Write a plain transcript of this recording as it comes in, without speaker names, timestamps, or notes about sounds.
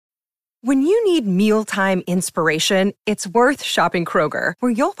When you need mealtime inspiration, it's worth shopping Kroger,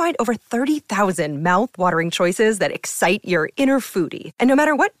 where you'll find over 30,000 mouth-watering choices that excite your inner foodie. And no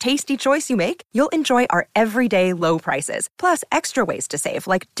matter what tasty choice you make, you'll enjoy our everyday low prices, plus extra ways to save,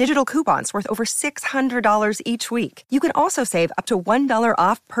 like digital coupons worth over $600 each week. You can also save up to $1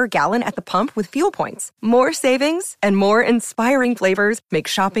 off per gallon at the pump with fuel points. More savings and more inspiring flavors make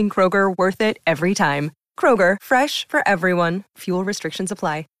shopping Kroger worth it every time. Kroger, fresh for everyone. Fuel restrictions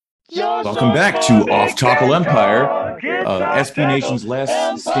apply. Welcome back to Off Topple Empire, SB Nation's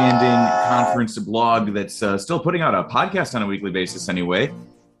last standing conference blog that's still putting out a podcast on a weekly basis anyway.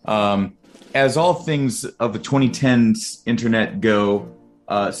 As all things of the 2010s internet go,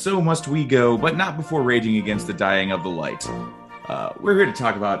 so must we go, but not before raging against the dying of the light. We're here to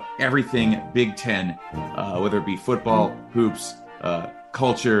talk about everything Big Ten, whether it be football, hoops,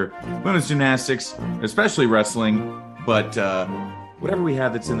 culture, women's gymnastics, especially wrestling, but whatever we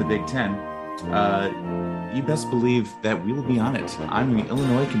have that's in the Big Ten, you best believe that we will be on it. I'm the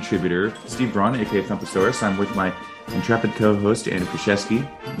Illinois contributor, Steve Braun, aka Thumpasaurus. I'm with my intrepid co-host, Andrew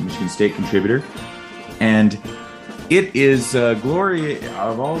Krzyzewski, Michigan State contributor. And it is glory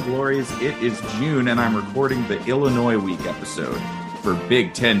of all glories. It is June, and I'm recording the Illinois Week episode for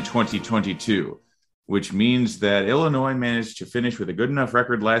Big Ten 2022, which means that Illinois managed to finish with a good enough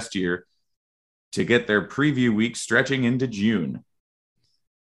record last year to get their preview week stretching into June.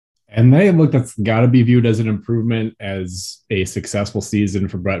 And that's got to be viewed as an improvement, as a successful season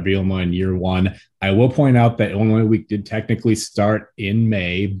for Bret Bielema in year one. I will point out that Illinois Week did technically start in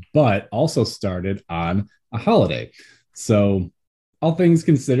May, but also started on a holiday. So all things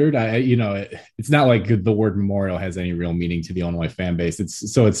considered, it's not like the word memorial has any real meaning to the Illinois fan base.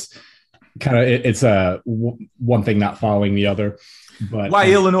 It's a one thing not following the other. But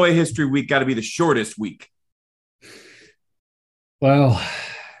why Illinois History Week got to be the shortest week? Well,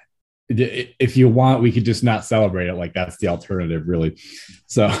 if you want, we could just not celebrate it. Like, that's the alternative, really.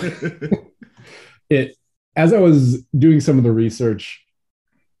 So as I was doing some of the research,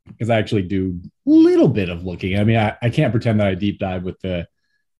 because I actually do a little bit of looking. I mean, I can't pretend that I deep dive with the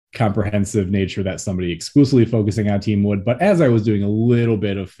comprehensive nature that somebody exclusively focusing on team would. But as I was doing a little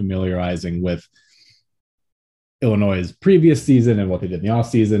bit of familiarizing with Illinois' previous season and what they did in the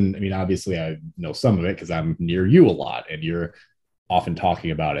offseason, I mean, obviously I know some of it because I'm near you a lot and you're often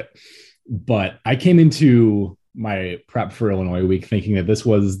talking about it. But I came into my prep for Illinois Week thinking that this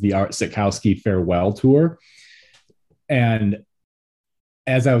was the Art Sitkowski farewell tour. And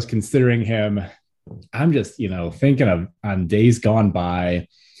as I was considering him, I'm just, thinking of on days gone by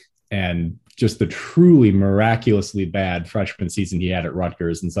and just the truly miraculously bad freshman season he had at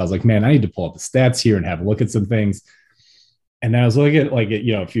Rutgers. And so I was like, man, I need to pull up the stats here and have a look at some things. And then I was looking at,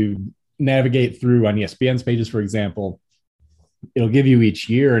 if you navigate through on ESPN's pages, for example, it'll give you each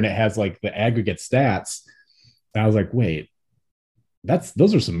year and it has like the aggregate stats. And I was like, wait,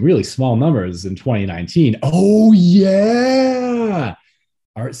 those are some really small numbers in 2019. Oh yeah.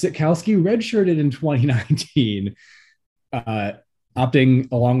 Art Sitkowski redshirted in 2019,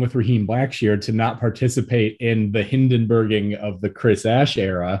 opting along with Raheem Blackshear to not participate in the Hindenburging of the Chris Ash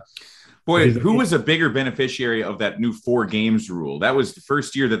era. Boy, who was a bigger beneficiary of that new 4 games rule? That was the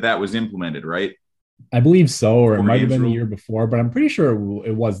first year that was implemented, right? I believe so, or it might have been the year before, but I'm pretty sure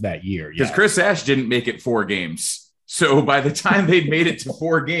it was that year. Because Chris Ash didn't make it 4 games. So by the time they'd made it to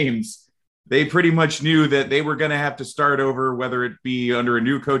 4 games, they pretty much knew that they were going to have to start over, whether it be under a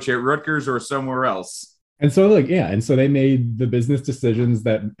new coach at Rutgers or somewhere else. And so they made the business decisions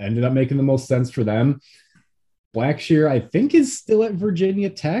that ended up making the most sense for them. Blackshear, I think, is still at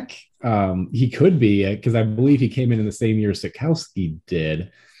Virginia Tech. He could be, because I believe he came in the same year Sitkowski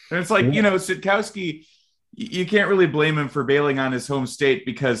did. And it's like, Sitkowski, you can't really blame him for bailing on his home state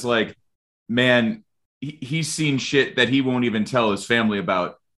because, man, he's seen shit that he won't even tell his family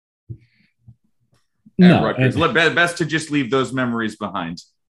about. No, Rutgers. Best to just leave those memories behind.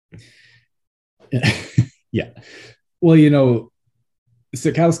 Yeah. Well,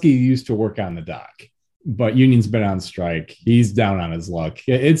 Sitkowski used to work on the dock, but Union's been on strike. He's down on his luck.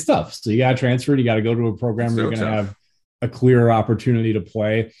 It's tough. So you got to transfer. You got to go to a program where you're going to have a clearer opportunity to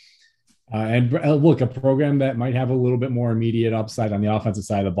play. And look, a program that might have a little bit more immediate upside on the offensive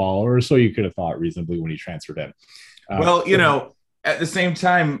side of the ball, or so you could have thought reasonably when he transferred in. At the same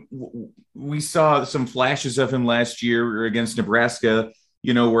time, we saw some flashes of him last year against Nebraska,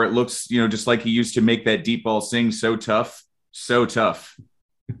 where it looks, just like he used to make that deep ball sing so tough.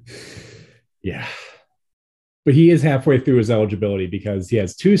 Yeah. But he is halfway through his eligibility because he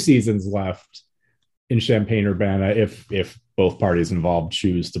has 2 seasons left in Champaign-Urbana if both parties involved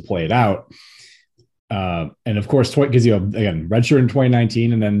choose to play it out. And of course, because again, redshirt in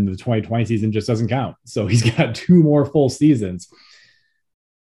 2019, and then the 2020 season just doesn't count. So he's got 2 more full seasons.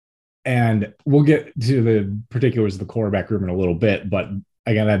 And we'll get to the particulars of the quarterback room in a little bit. But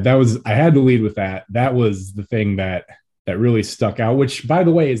again, I had to lead with that. That was the thing that really stuck out, which, by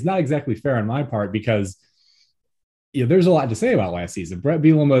the way, is not exactly fair on my part, because there's a lot to say about last season. Brett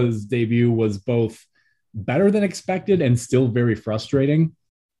Bielema's debut was both better than expected and still very frustrating.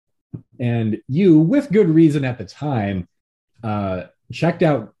 And you, with good reason at the time, checked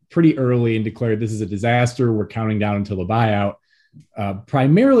out pretty early and declared this is a disaster. We're counting down until the buyout.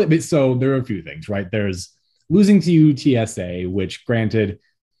 Primarily, so there are a few things, right? There's losing to UTSA, which, granted,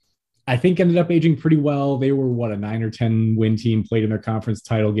 I think ended up aging pretty well. They were a 9 or 10 win team, played in their conference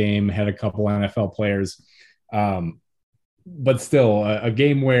title game, had a couple NFL players. But still, a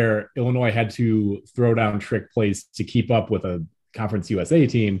game where Illinois had to throw down trick plays to keep up with a Conference USA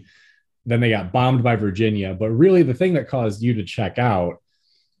team. Then they got bombed by Virginia. But really, the thing that caused you to check out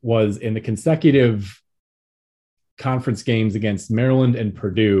was in the consecutive conference games against Maryland and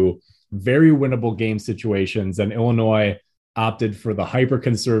Purdue, very winnable game situations. And Illinois opted for the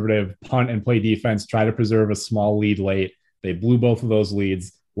hyper-conservative punt and play defense, try to preserve a small lead late. They blew both of those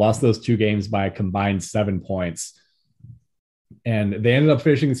leads, lost those 2 games by a combined 7 points. And they ended up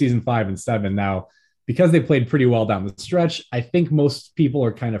finishing the season 5-7. Now, because they played pretty well down the stretch, I think most people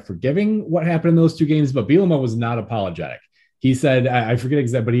are kind of forgiving what happened in those 2 games, but Bielema was not apologetic. He said, I forget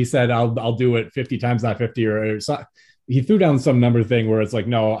exactly, but he said, I'll do it 50 times, not 50, or so. He threw down some number thing where it's like,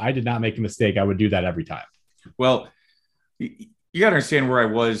 no, I did not make a mistake. I would do that every time. Well, you got to understand where I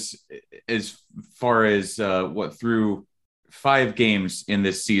was as far as through 5 games in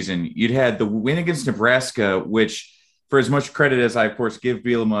this season. You'd had the win against Nebraska, which, for as much credit as I, of course, give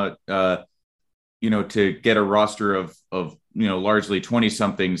Bielema, to get a roster of largely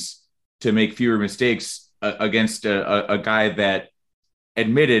 20-somethings to make fewer mistakes against a guy that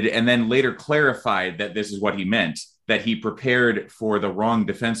admitted and then later clarified that this is what he meant, that he prepared for the wrong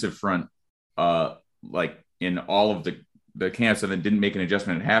defensive front, like in all of the camps, and then didn't make an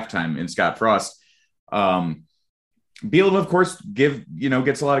adjustment at halftime in Scott Frost. Bielema, of course,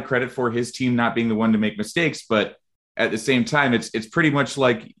 gets a lot of credit for his team not being the one to make mistakes, but at the same time, it's pretty much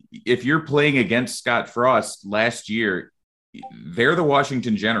like if you're playing against Scott Frost last year, they're the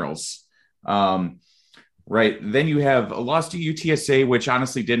Washington Generals. Right. Then you have a loss to UTSA, which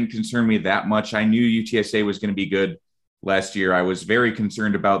honestly didn't concern me that much. I knew UTSA was going to be good last year. I was very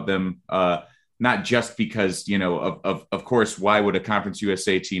concerned about them, not just because, of course, why would a Conference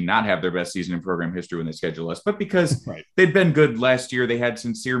USA team not have their best season in program history when they schedule us, but because they'd been good last year. They had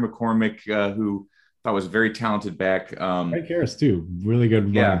Sincere McCormick, who I thought was a very talented back. Mike Harris too, really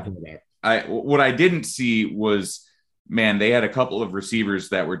good. Yeah. What I didn't see was, man, they had a couple of receivers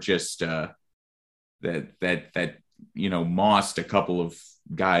that were just that mossed a couple of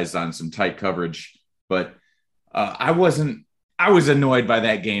guys on some tight coverage. But I was annoyed by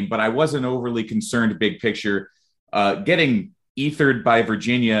that game, but I wasn't overly concerned big picture. Getting ethered by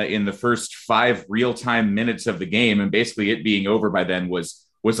Virginia in the first 5 real-time minutes of the game, and basically it being over by then, was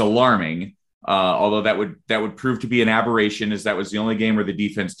alarming. Although that would prove to be an aberration, as that was the only game where the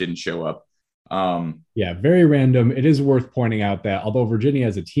defense didn't show up. Very random. It is worth pointing out that although Virginia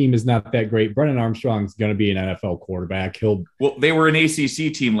as a team is not that great, Brennan Armstrong's going to be an NFL quarterback. They were an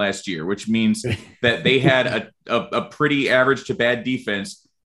ACC team last year, which means that they had a pretty average to bad defense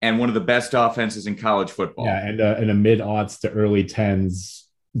and one of the best offenses in college football. Yeah, and a mid-aughts to early 10s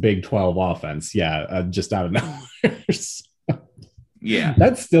Big 12 offense. Just out of nowhere. Yeah,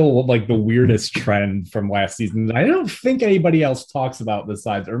 that's still like the weirdest trend from last season. I don't think anybody else talks about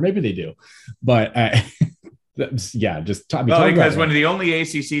besides, or maybe they do, but because when the only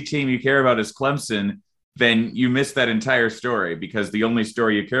ACC team you care about is Clemson, then you miss that entire story, because the only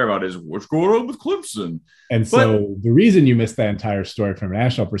story you care about is what's going on with Clemson. And so the reason you miss that entire story from a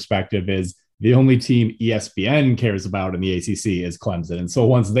national perspective is the only team ESPN cares about in the ACC is Clemson. And so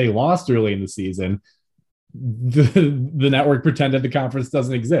once they lost early in the season, the network pretended the conference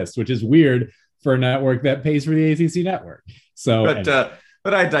doesn't exist, which is weird for a network that pays for the ACC network. So,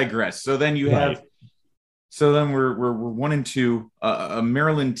 but I digress. So then we're 1-2, a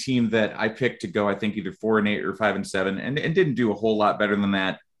Maryland team that I picked to go, I think either 4-8 or 5-7, and didn't do a whole lot better than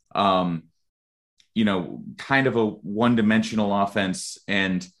that. Kind of a one-dimensional offense,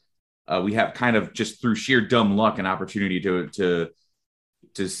 and we have kind of just through sheer dumb luck an opportunity to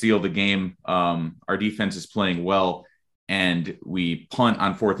seal the game. Our defense is playing well, and we punt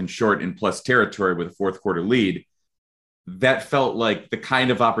on 4th and short in plus territory with a 4th quarter lead. That felt like the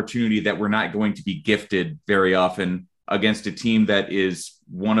kind of opportunity that we're not going to be gifted very often. against a team that is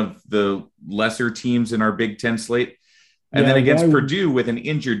one of the lesser teams in our Big Ten slate. And then against Purdue with an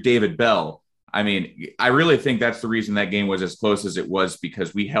injured David Bell. I mean, I really think that's the reason that game was as close as it was,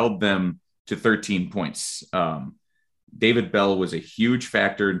 because we held them to 13 points. David Bell was a huge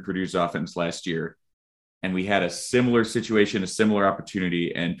factor in Purdue's offense last year. And we had a similar situation, a similar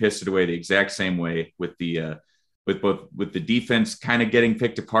opportunity, and pissed it away the exact same way with the with the defense kind of getting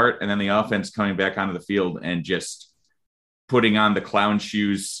picked apart, and then the offense coming back onto the field and just putting on the clown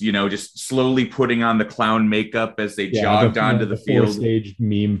shoes, just slowly putting on the clown makeup as they jogged onto the field. Four-stage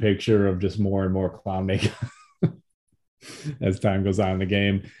meme picture of just more and more clown makeup as time goes on in the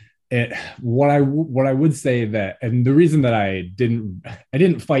game. What I would say that, and the reason that I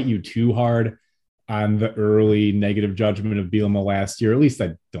didn't fight you too hard on the early negative judgment of Bielema last year, at least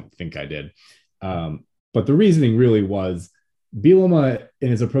I don't think I did. But the reasoning really was Bielema, in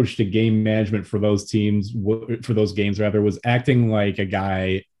his approach to game management for those games, was acting like a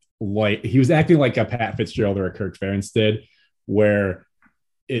guy, he was acting like a Pat Fitzgerald or a Kirk Ferentz did, where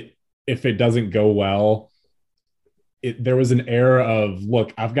if it doesn't go well, there was an era of,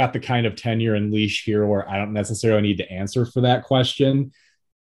 look, I've got the kind of tenure and leash here where I don't necessarily need to answer for that question.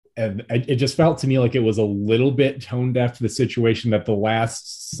 And it just felt to me like it was a little bit tone deaf to the situation that the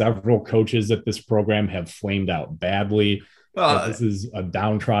last several coaches at this program have flamed out badly. This is a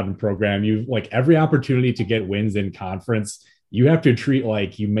downtrodden program. You like every opportunity to get wins in conference, you have to treat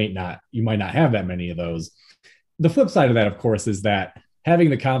like you might not have that many of those. The flip side of that, of course, is that having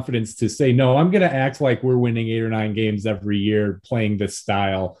the confidence to say, no, I'm going to act like we're winning 8 or 9 games every year playing this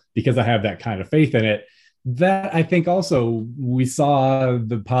style because I have that kind of faith in it. That I think also we saw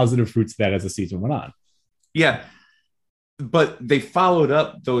the positive fruits of that as the season went on. Yeah. But they followed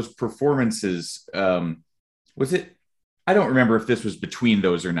up those performances. Was it, I don't remember if this was between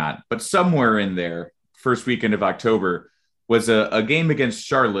those or not, but somewhere in there, first weekend of October, was a game against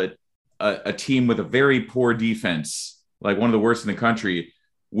Charlotte, a team with a very poor defense, like one of the worst in the country,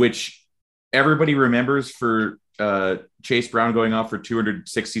 which everybody remembers for Chase Brown going off for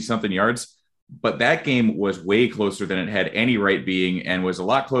 260 something yards. But that game was way closer than it had any right being, and was a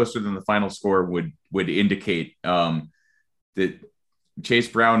lot closer than the final score would indicate. That Chase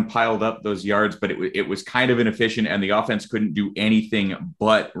Brown piled up those yards, but it was kind of inefficient, and the offense couldn't do anything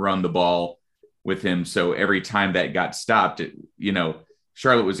but run the ball with him. So every time that got stopped,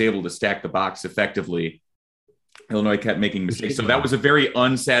 Charlotte was able to stack the box effectively. Illinois kept making mistakes. So that was a very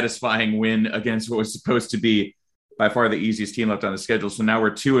unsatisfying win against what was supposed to be by far the easiest team left on the schedule. So now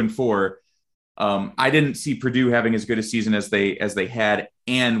we're 2-4. I didn't see Purdue having as good a season as they had,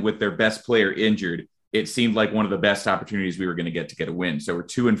 and with their best player injured, it seemed like one of the best opportunities we were going to get a win. So we're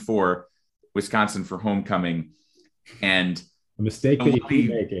 2-4, Wisconsin for homecoming, and a mistake that you keep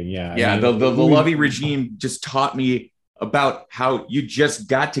making. Yeah. The Lovie regime just taught me about how you just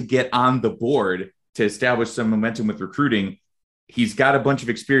got to get on the board to establish some momentum with recruiting. He's got a bunch of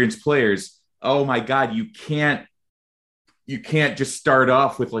experienced players. Oh my God, you can't just start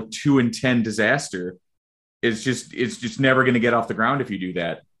off with like 2-10 disaster. It's just never going to get off the ground if you do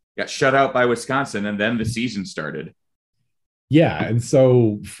that. Got shut out by Wisconsin, and then the season started. Yeah. And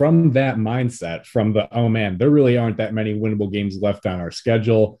so from that mindset, from the, oh man, there really aren't that many winnable games left on our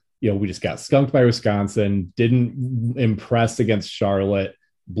schedule. We just got skunked by Wisconsin, didn't impress against Charlotte,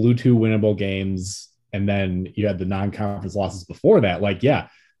 blew 2 winnable games. And then you had the non-conference losses before that. Like, yeah,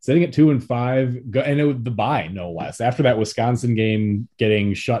 sitting at 2-5, and it was the bye, no less. After that Wisconsin game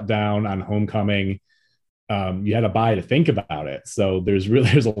getting shut down on homecoming, you had a bye to think about it. So there's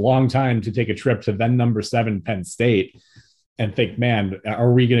a long time to take a trip to then number 7 Penn State and think, man,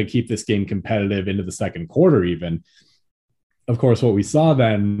 are we going to keep this game competitive into the second quarter even? Of course, what we saw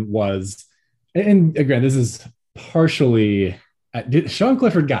then was, and again, this is partially, Sean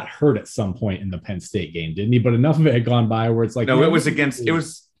Clifford got hurt at some point in the Penn State game, didn't he? But enough of it had gone by where it's like, no,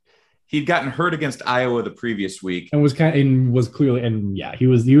 he'd gotten hurt against Iowa the previous week and was clearly, and yeah, he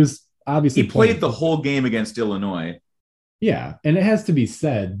was obviously he played the whole game against Illinois. Yeah. And it has to be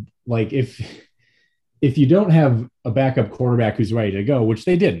said, like, if you don't have a backup quarterback who's ready to go, which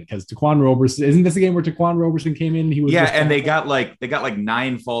they didn't, because Taquan Roberson, isn't this a game where Taquan Roberson came in? He was, and they got like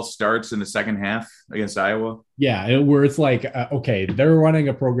 9 false starts in the second half against Iowa. Yeah, where it's like, okay, they're running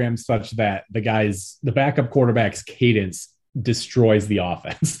a program such that the backup quarterback's cadence destroys the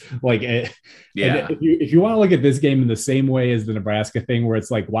offense. Like, if you want to look at this game in the same way as the Nebraska thing, where it's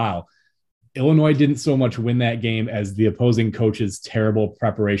like, wow, Illinois didn't so much win that game as the opposing coach's terrible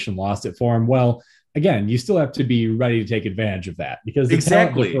preparation lost it for him. Well, again, you still have to be ready to take advantage of that, because the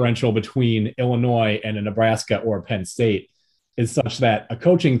talent differential between Illinois and a Nebraska or Penn State is such that a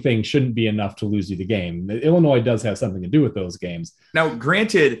coaching thing shouldn't be enough to lose you the game. Illinois does have something to do with those games. Now,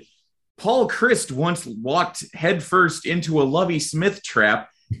 granted, Paul Chryst once walked headfirst into a Lovie Smith trap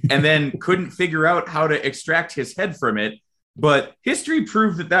and then couldn't figure out how to extract his head from it. But history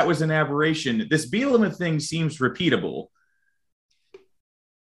proved that that was an aberration. This Bielema thing seems repeatable.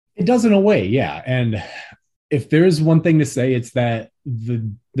 It does in a way, yeah. And if there's one thing to say, it's that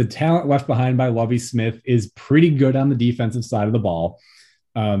the talent left behind by Lovie Smith is pretty good on the defensive side of the ball.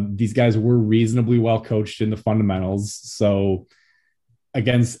 These guys were reasonably well coached in the fundamentals. So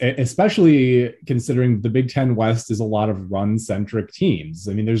especially considering the Big Ten West is a lot of run-centric teams.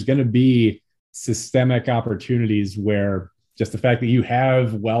 I mean, there's going to be systemic opportunities where just the fact that you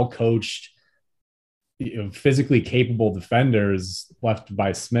have well-coached, physically capable defenders left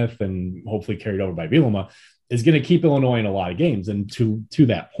by Smith and hopefully carried over by Bielema is going to keep Illinois in a lot of games. And to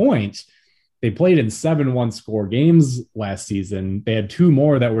that point, they played in 7 one-score games last season. They had 2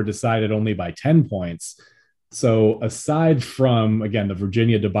 more that were decided only by 10 points. So aside from, again, the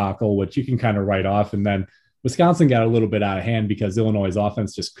Virginia debacle, which you can kind of write off, and then Wisconsin got a little bit out of hand because Illinois'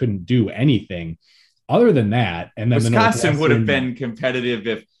 offense just couldn't do anything other than that. And then Wisconsin would have been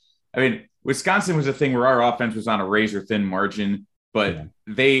competitive Wisconsin was a thing where our offense was on a razor thin margin, but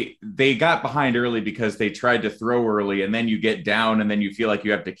they got behind early because they tried to throw early, and then you get down and then you feel like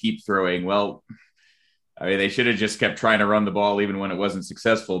you have to keep throwing. Well, I mean, they should have just kept trying to run the ball even when it wasn't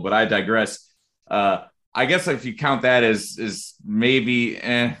successful, but I digress. I guess if you count that as maybe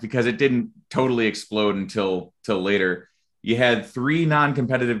because it didn't totally explode until later. You had 3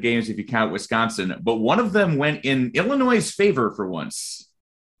 non-competitive games if you count Wisconsin, but one of them went in Illinois' favor for once.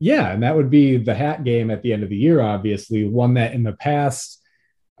 Yeah, and that would be the hat game at the end of the year, obviously. One that in the past,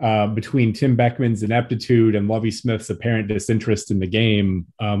 between Tim Beckman's ineptitude and Lovie Smith's apparent disinterest in the game,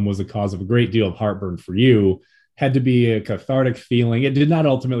 was a cause of a great deal of heartburn for you. Had to be a cathartic feeling. It did not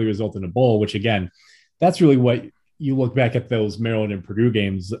ultimately result in a bowl, which again, that's really what you look back at those Maryland and Purdue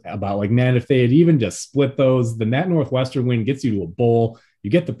games about. Like, man, if they had even just split those, then that Northwestern win gets you to a bowl.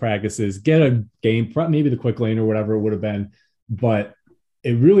 You get the practices, get a game, maybe the quick lane or whatever it would have been. But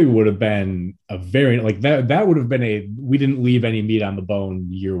it really would have been a very, like that would have been we didn't leave any meat on the bone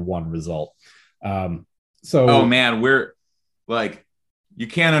year 1 result. Oh man, we're like, you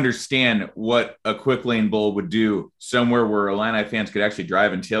can't understand what a quick lane bowl would do somewhere where Illini fans could actually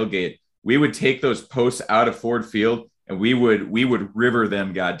drive and tailgate. We would take those posts out of Ford Field and we would river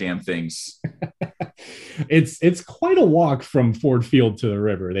them goddamn things. It's quite a walk from Ford Field to the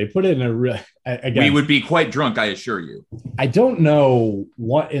river. They put it in again, we would be quite drunk, I assure you. I don't know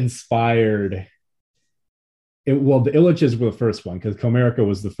what inspired it. Well, the Illiches were the first one because Comerica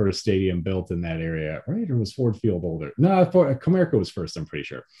was the first stadium built in that area, right? Or was Ford Field older? No, Comerica was first, I'm pretty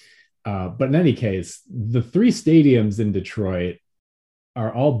sure. But in any case, the 3 stadiums in Detroit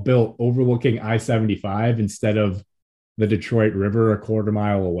are all built overlooking I-75 instead of the Detroit River a quarter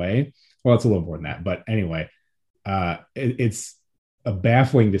mile away. Well, it's a little more than that, but anyway, it's a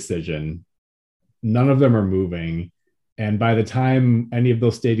baffling decision. None of them are moving. And by the time any of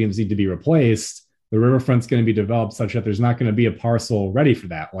those stadiums need to be replaced, the riverfront's going to be developed such that there's not going to be a parcel ready for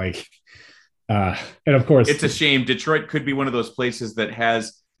that. And of course, it's a shame. Detroit could be one of those places that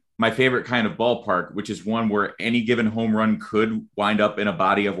has my favorite kind of ballpark, which is one where any given home run could wind up in a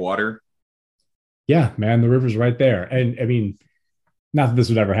body of water. Yeah, man, the river's right there. And I mean, not that this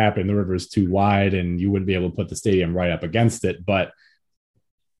would ever happen. The river is too wide and you wouldn't be able to put the stadium right up against it. But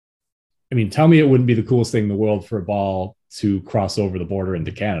I mean, tell me it wouldn't be the coolest thing in the world for a ball to cross over the border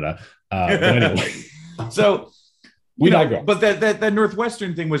into Canada. But anyway, so but that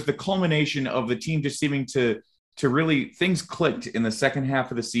Northwestern thing was the culmination of the team just seeming to really, things clicked in the second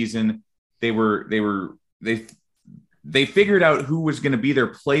half of the season. They figured out who was going to be their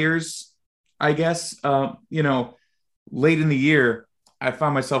players, I guess. Late in the year, I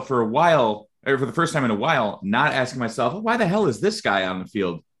found myself for the first time in a while, not asking myself, why the hell is this guy on the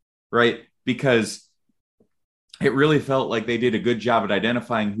field? Right? Because it really felt like they did a good job at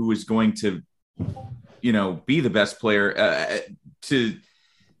identifying who was going to, be the best player. To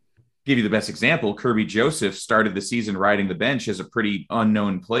give you the best example, Kirby Joseph started the season riding the bench as a pretty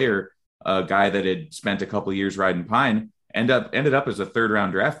unknown player, a guy that had spent a couple of years riding Pine, ended up as a 3rd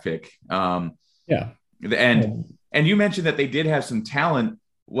round draft pick. And you mentioned that they did have some talent.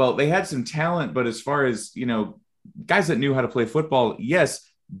 Well, they had some talent, but as far as, guys that knew how to play football, yes,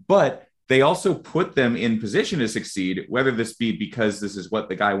 but they also put them in position to succeed, whether this be because this is what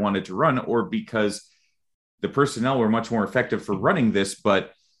the guy wanted to run or because the personnel were much more effective for running this.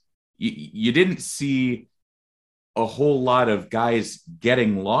 But you didn't see a whole lot of guys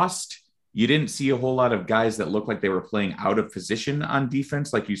getting lost you didn't see a whole lot of guys that looked like they were playing out of position on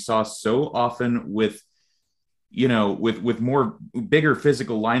defense, like you saw so often with, with more bigger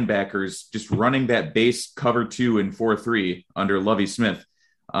physical linebackers just running that base cover 2 and 4-3 under Lovie Smith,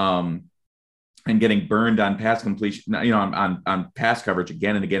 and getting burned on pass completion, on pass coverage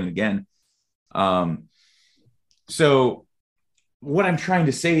again and again and again. So what I'm trying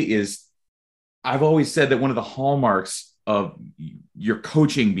to say is, I've always said that one of the hallmarks of your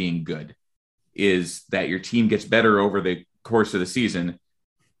coaching being good is that your team gets better over the course of the season.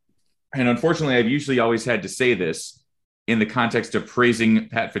 And unfortunately, I've usually always had to say this in the context of praising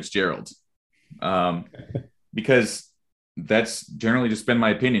Pat Fitzgerald, because that's generally just been my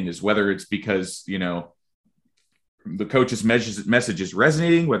opinion, is whether it's because, the coach's message is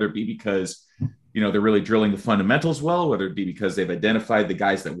resonating, whether it be because, they're really drilling the fundamentals well, whether it be because they've identified the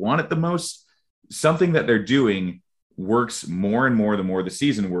guys that want it the most, something that they're doing works more and more the more the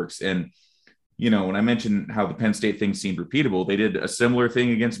season works. And, when I mentioned how the Penn State thing seemed repeatable, they did a similar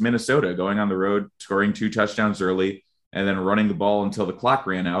thing against Minnesota, going on the road, scoring 2 touchdowns early, and then running the ball until the clock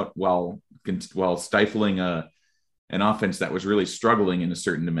ran out while stifling an offense that was really struggling in a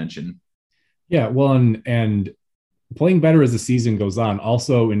certain dimension. Yeah, well, and playing better as the season goes on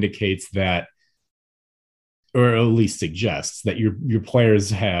also indicates that, or at least suggests that your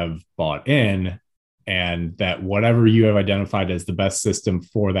players have bought in, and that whatever you have identified as the best system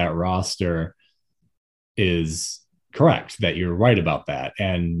for that roster is correct, that you're right about that.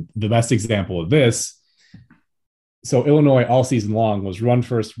 And the best example of this, so Illinois all season long was run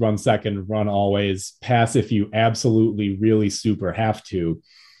first, run second, run always, pass if you absolutely really super have to.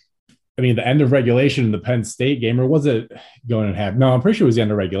 I mean, the end of regulation in the Penn State game, or was it going to have? No, I'm pretty sure it was the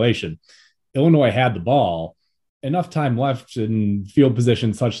end of regulation. Illinois had the ball, enough time left in field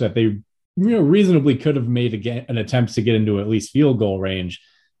position such that they reasonably could have made an attempt to get into at least field goal range.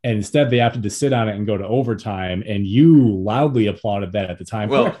 And instead, they opted to sit on it and go to overtime. And you loudly applauded that at the time.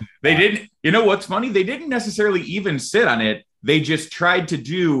 Well, they didn't. You know what's funny? They didn't necessarily even sit on it. They just tried to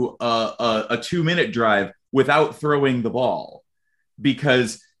do a 2-minute drive without throwing the ball,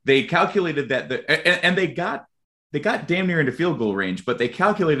 because they calculated that they got damn near into field goal range, but they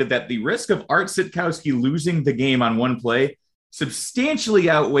calculated that the risk of Art Sitkowski losing the game on one play substantially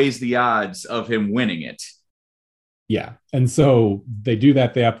outweighs the odds of him winning it. Yeah. And so they do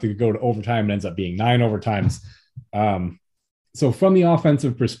that. They have to go to overtime. It ends up being 9 overtimes. So from the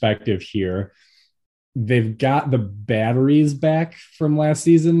offensive perspective here, they've got the batteries back from last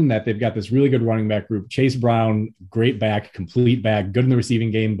season, that they've got this really good running back group. Chase Brown, great back, complete back, good in the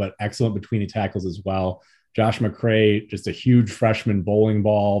receiving game, but excellent between the tackles as well. Josh McCray, just a huge freshman bowling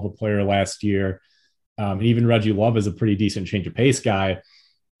ball of a player last year. And even Reggie Love is a pretty decent change of pace guy.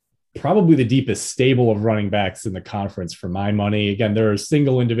 Probably the deepest stable of running backs in the conference for my money. Again, there are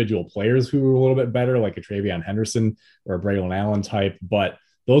single individual players who are a little bit better, like a Travion Henderson or a Braylon Allen type, but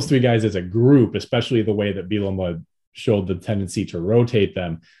those 3 guys as a group, especially the way that Bielema showed the tendency to rotate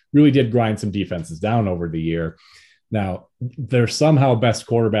them, really did grind some defenses down over the year. Now, their somehow best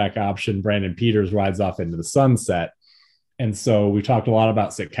quarterback option, Brandon Peters, rides off into the sunset. And so we talked a lot about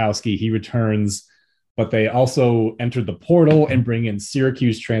Sitkowski. He returns, but they also entered the portal and bring in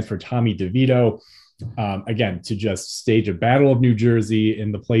Syracuse transfer Tommy DeVito, again, to just stage a battle of New Jersey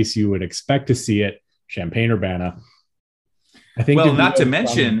in the place you would expect to see it, Champaign-Urbana. I think. Well, not to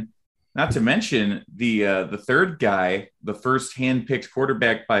mention the third guy, the first handpicked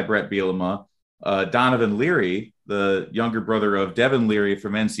quarterback by Brett Bielema, Donovan Leary, the younger brother of Devin Leary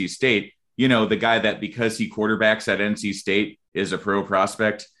from NC State. The guy that, because he quarterbacks at NC State, is a pro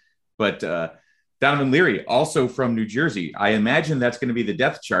prospect. But Donovan Leary, also from New Jersey. I imagine that's going to be the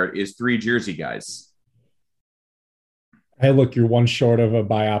depth chart, is 3 Jersey guys. Hey, look, you're one short of a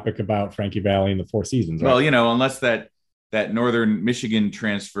biopic about Frankie Valli in the 4 seasons. Right? Well, unless that Northern Michigan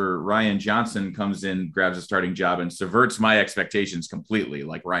transfer, Ryan Johnson, comes in, grabs a starting job, and subverts my expectations completely,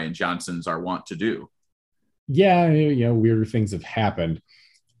 like Ryan Johnsons are wont to do. Yeah, weirder things have happened.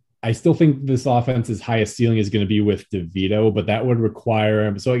 I still think this offense's highest ceiling is going to be with DeVito, but that would require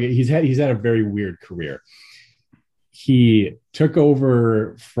him. So he's had a very weird career. He took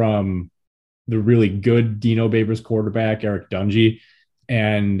over from the really good Dino Babers quarterback, Eric Dungy,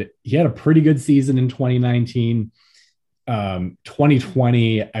 and he had a pretty good season in 2019.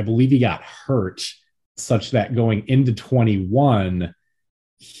 2020, I believe he got hurt such that going into 21,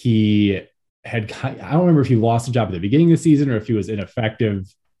 he had, I don't remember if he lost a job at the beginning of the season or if he was ineffective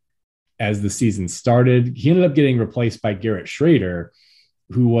as the season started. He ended up getting replaced by Garrett Schrader,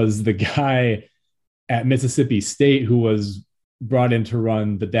 who was the guy at Mississippi State who was brought in to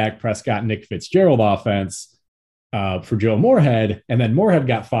run the Dak Prescott, Nick Fitzgerald offense, for Joe Moorhead. And then Moorhead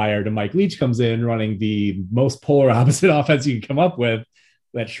got fired, and Mike Leach comes in running the most polar opposite offense you can come up with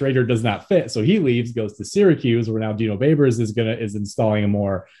that Schrader does not fit. So he leaves, goes to Syracuse, where now Dino Babers is installing a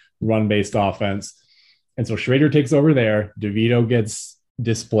more run-based offense. And so Schrader takes over there. DeVito gets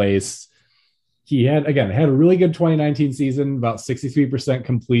displaced. He had a really good 2019 season, about 63%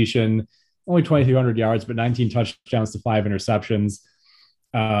 completion, only 2,300 yards, but 19 touchdowns to 5 interceptions.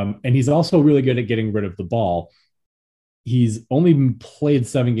 And he's also really good at getting rid of the ball. He's only played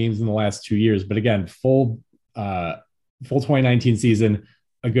 7 games in the last 2 years, but again, full 2019 season,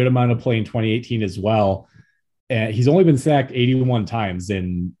 a good amount of play in 2018 as well. And he's only been sacked 81 times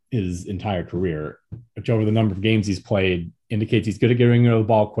in his entire career, which over the number of games he's played indicates he's good at getting rid of the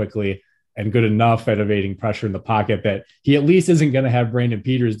ball quickly and good enough at evading pressure in the pocket that he at least isn't going to have Brandon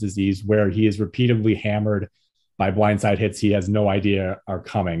Peters disease, where he is repeatedly hammered by blindside hits he has no idea are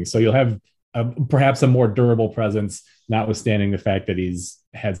coming. So you'll have perhaps a more durable presence, notwithstanding the fact that he's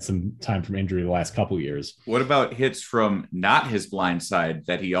had some time from injury the last couple of years. What about hits from not his blind side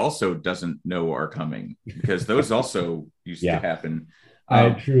that he also doesn't know are coming? Because those also used to happen. I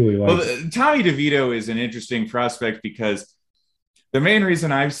truly like. Well, Tommy DeVito is an interesting prospect because the main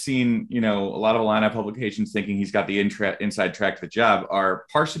reason I've seen, a lot of Illini publications thinking he's got the inside track to the job are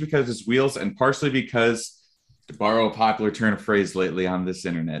partially because of his wheels and partially because, to borrow a popular turn of phrase lately on this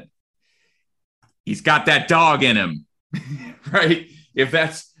internet, he's got that dog in him, right?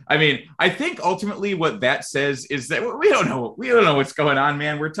 I think ultimately what that says is that we don't know what's going on,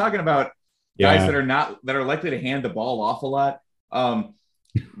 man. We're talking about guys that are likely to hand the ball off a lot.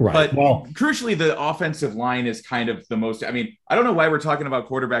 Right. But crucially, the offensive line is kind of the most, I don't know why we're talking about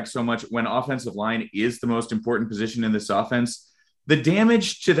quarterback so much when offensive line is the most important position in this offense. The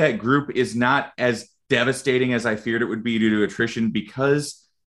damage to that group is not as devastating as I feared it would be due to attrition because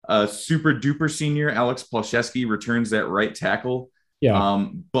super duper senior Alex Palczewski returns that right tackle. Yeah.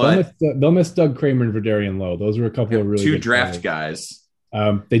 But they'll miss Doug Kramer and Verdarian Lowe. Those were a couple of really two good draft guys.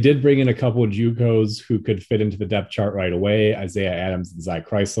 They did bring in a couple of JUCOs who could fit into the depth chart right away, Isaiah Adams and Zy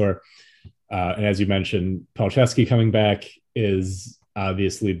Chrysler. And as you mentioned, Palczewski coming back is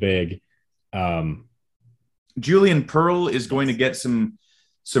obviously big. Julian Pearl is going to get some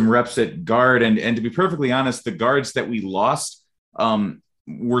reps at guard. And to be perfectly honest, the guards that we lost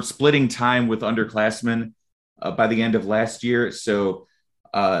were splitting time with underclassmen by the end of last year. So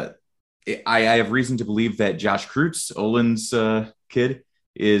I have reason to believe that Josh Kreutz, Olin's kid,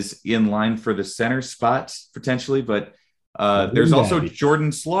 is in line for the center spot potentially, but there's also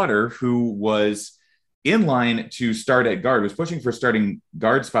Jordan Slaughter, who was in line to start at guard, was pushing for starting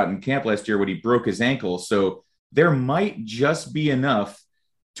guard spot in camp last year when he broke his ankle. So there might just be enough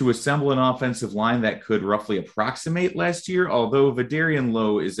to assemble an offensive line that could roughly approximate last year, although Verdarian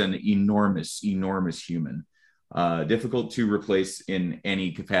Lowe is an enormous human, difficult to replace in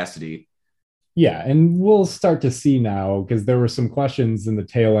any capacity. Yeah, and we'll start to see now, because there were some questions in the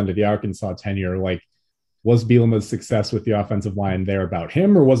tail end of the Arkansas tenure, like, was Bielema's success with the offensive line there about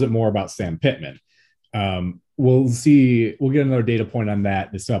him, or was it more about Sam Pittman? We'll see. We'll get another data point on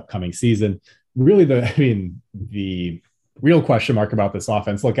that this upcoming season. Really, the real question mark about this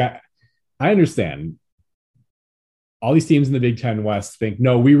offense, look, I understand all these teams in the Big Ten West think,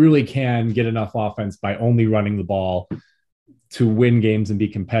 no, we really can get enough offense by only running the ball to win games and be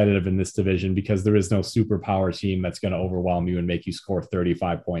competitive in this division, because there is no superpower team that's going to overwhelm you and make you score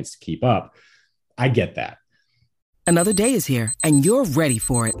 35 points to keep up. I get that. Another day is here and you're ready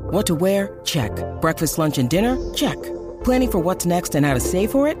for it. What to wear? Check. Breakfast, lunch, and dinner? Check. Planning for what's next and how to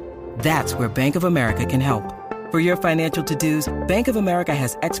save for it? That's where Bank of America can help. For your financial to-dos, Bank of America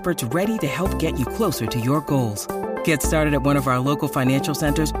has experts ready to help get you closer to your goals. Get started at one of our local financial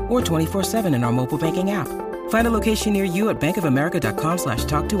centers or 24/7 in our mobile banking app. Find a location near you at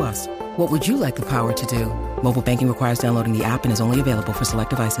bankofamerica.com/talktous. What would you like the power to do? Mobile banking requires downloading the app and is only available for select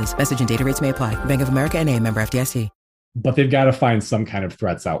devices. Message and data rates may apply. Bank of America NA, member FDIC. But they've got to find some kind of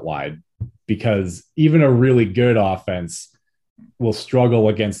threats out wide, because even a really good offense will struggle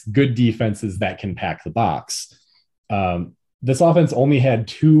against good defenses that can pack the box. This offense only had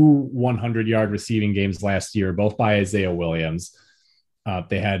 2 100-yard receiving games last year, both by Isaiah Williams.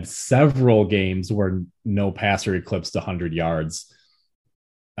 They had several games where no passer eclipsed 100 yards.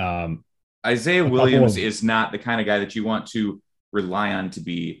 Isaiah Williams is not the kind of guy that you want to rely on to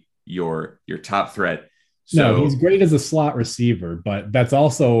be your top threat. So, no, he's great as a slot receiver, but that's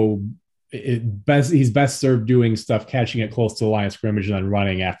also he's best served doing stuff, catching it close to the line of scrimmage and then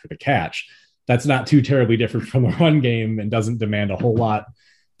running after the catch. That's not too terribly different from the run game and doesn't demand a whole lot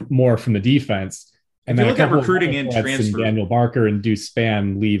more from the defense. And if then you look at recruiting and transfer, Daniel Barker and Deuce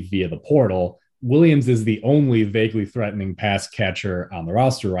Spann leave via the portal. Williams is the only vaguely threatening pass catcher on the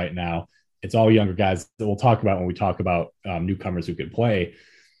roster right now. It's all younger guys that we'll talk about when we talk about newcomers who could play.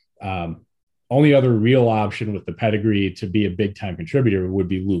 Only other real option with the pedigree to be a big-time contributor would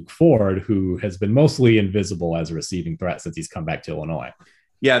be Luke Ford, who has been mostly invisible as a receiving threat since he's come back to Illinois.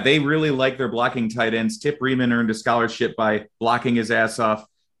 Yeah, they really like their blocking tight ends. Tip Riemann earned a scholarship by blocking his ass off.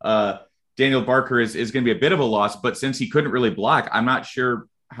 Daniel Barker is going to be a bit of a loss, but since he couldn't really block, I'm not sure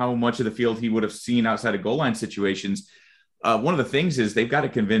how much of the field he would have seen outside of goal line situations. One of the things is they've got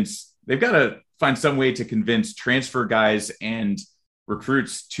to find some way to convince transfer guys and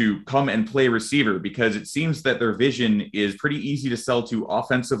recruits to come and play receiver, because it seems that their vision is pretty easy to sell to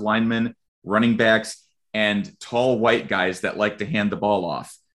offensive linemen, running backs, and tall white guys that like to hand the ball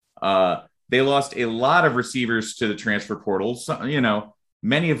off. They lost a lot of receivers to the transfer portal, so,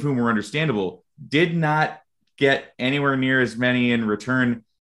 many of whom were understandable, did not get anywhere near as many in return.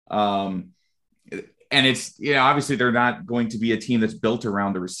 And it's, obviously they're not going to be a team that's built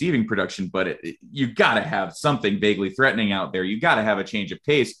around the receiving production, but you've got to have something vaguely threatening out there. You got to have a change of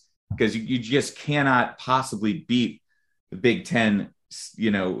pace, because you just cannot possibly beat the Big Ten,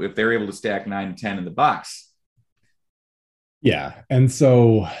 if they're able to stack 9 and 10 in the box. Yeah. And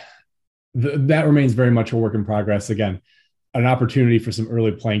so that remains very much a work in progress. Again, an opportunity for some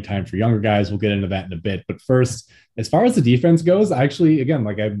early playing time for younger guys. We'll get into that in a bit. But first, as far as the defense goes, actually, again,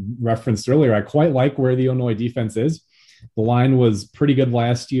 like I referenced earlier, I quite like where the Illinois defense is. The line was pretty good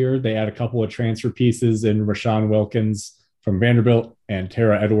last year. They had a couple of transfer pieces in Rashawn Wilkins from Vanderbilt and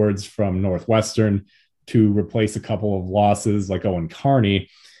Tara Edwards from Northwestern to replace a couple of losses like Owen Carney.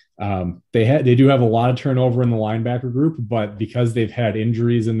 They do have a lot of turnover in the linebacker group, but because they've had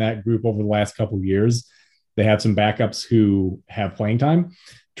injuries in that group over the last couple of years, they have some backups who have playing time.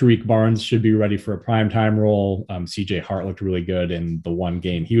 Tariq Barnes should be ready for a primetime role. CJ Hart looked really good in the one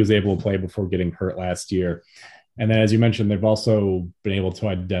game he was able to play before getting hurt last year. And then, as you mentioned, they've also been able to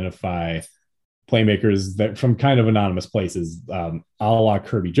identify playmakers that from kind of anonymous places, a la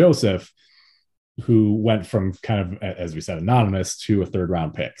Kirby Joseph, who went from kind of, as we said, anonymous to a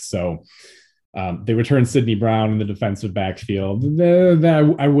third-round pick. So they returned Sidney Brown in the defensive backfield.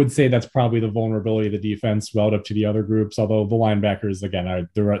 I would say that's probably the vulnerability of the defense relative to the other groups, although the linebackers, again,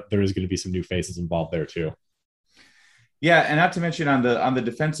 there is going to be some new faces involved there too. Yeah, and not to mention on the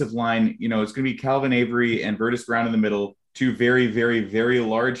defensive line, it's going to be Calvin Avery and Vertus Brown in the middle, two very, very, very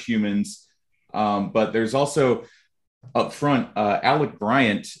large humans. But there's also up front, Alec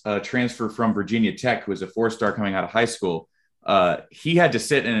Bryant, transfer from Virginia Tech, who was a 4-star coming out of high school. He had to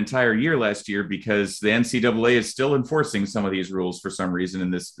sit an entire year last year because the NCAA is still enforcing some of these rules for some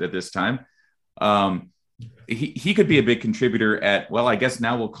reason at this time. He could be a big contributor at, well, I guess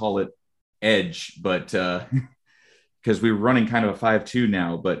now we'll call it edge, but because we're running kind of a 5-2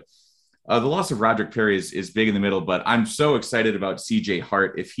 now, but the loss of Roderick Perry is big in the middle, but I'm so excited about CJ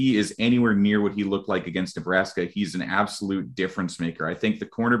Hart. If he is anywhere near what he looked like against Nebraska, he's an absolute difference maker. I think the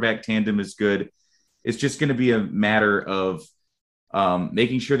cornerback tandem is good. It's just going to be a matter of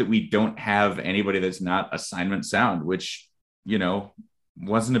making sure that we don't have anybody that's not assignment sound, which,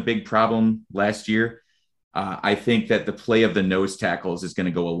 wasn't a big problem last year. I think that the play of the nose tackles is going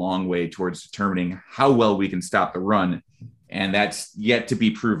to go a long way towards determining how well we can stop the run. And that's yet to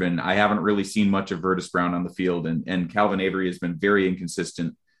be proven. I haven't really seen much of Vertus Brown on the field, and Calvin Avery has been very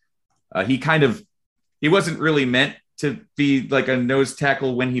inconsistent. He wasn't really meant to be like a nose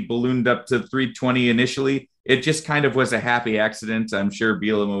tackle when he ballooned up to 320 initially. It just kind of was a happy accident. I'm sure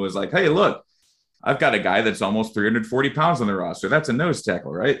Bielema was like, hey, look, I've got a guy that's almost 340 pounds on the roster. That's a nose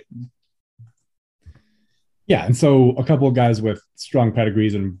tackle, right? Yeah, and so a couple of guys with strong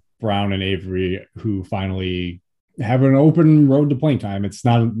pedigrees and Brown and Avery who finally have an open road to playing time. It's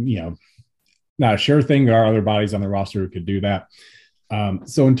not, not a sure thing. There are other bodies on the roster who could do that.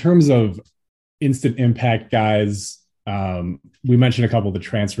 So in terms of instant impact guys, we mentioned a couple of the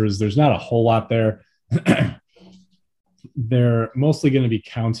transfers. There's not a whole lot there. They're mostly going to be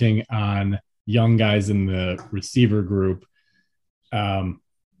counting on young guys in the receiver group.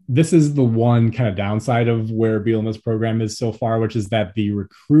 This is the one kind of downside of where Bielema's program is so far, which is that the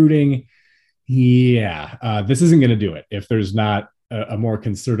recruiting, this isn't going to do it if there's not a more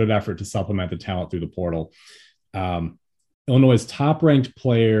concerted effort to supplement the talent through the portal. Illinois' top-ranked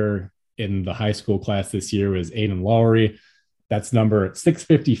player in the high school class this year is Aiden Lowry. That's number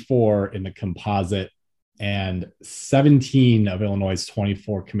 654 in the composite, and 17 of Illinois'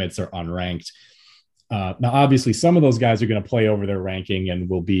 24 commits are unranked. Now, obviously, some of those guys are going to play over their ranking and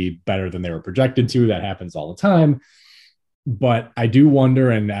will be better than they were projected to. That happens all the time. But I do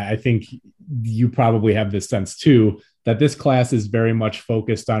wonder, and I think you probably have this sense too, that this class is very much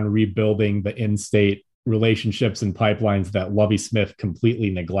focused on rebuilding the in-state relationships and pipelines that Lovie Smith completely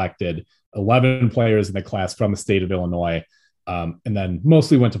neglected. 11 players in the class from the state of Illinois, and then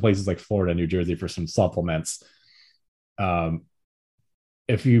mostly went to places like Florida, New Jersey for some supplements.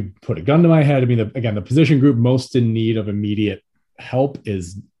 If you put a gun to my head, I mean, the position group most in need of immediate help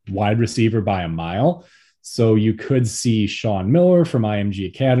is wide receiver by a mile. So you could see Sean Miller from IMG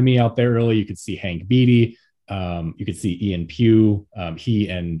Academy out there early. You could see Hank Beatty. You could see Ian Pugh. He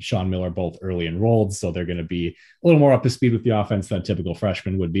and Sean Miller both early enrolled, so they're going to be a little more up to speed with the offense than a typical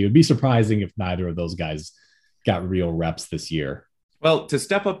freshman would be. It would be surprising if neither of those guys got real reps this year. Well, to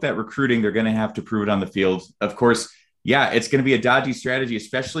step up that recruiting, they're going to have to prove it on the field. Of course, yeah, it's going to be a dodgy strategy,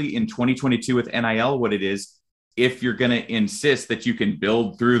 especially in 2022 with NIL, what it is, if you're going to insist that you can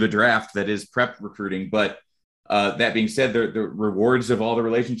build through the draft that is prep recruiting. But that being said, the rewards of all the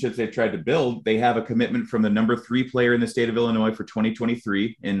relationships they've tried to build, they have a commitment from the number 3 player in the state of Illinois for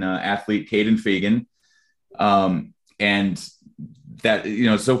 2023 in athlete Caden Fagan. And that,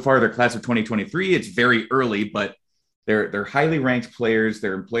 so far their class of 2023, it's very early, but they're highly ranked players.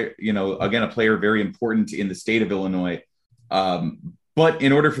 They're again, a player very important in the state of Illinois. But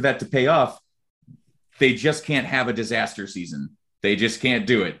in order for that to pay off, they just can't have a disaster season. They just can't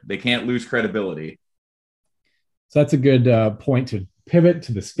do it. They can't lose credibility. So that's a good point to pivot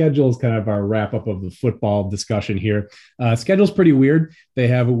to the schedules, kind of our wrap up of the football discussion here. Schedule's pretty weird. They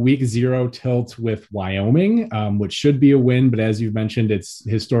have a week 0 tilt with Wyoming, which should be a win. But as you've mentioned, it's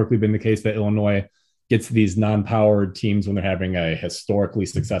historically been the case that Illinois gets these non-powered teams when they're having a historically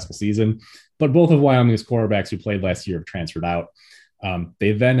successful season. But both of Wyoming's quarterbacks who played last year have transferred out.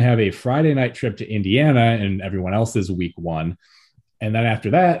 They then have a Friday night trip to Indiana and everyone else's week 1. And then after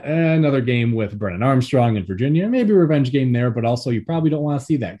that, another game with Brennan Armstrong in Virginia, maybe a revenge game there, but also you probably don't want to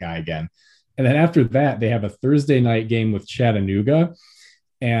see that guy again. And then after that, they have a Thursday night game with Chattanooga.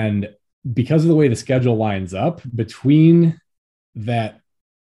 And because of the way the schedule lines up between that,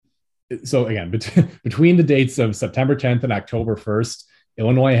 so again, between the dates of September 10th and October 1st,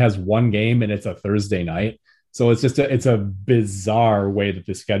 Illinois has one game and it's a Thursday night. So it's a bizarre way that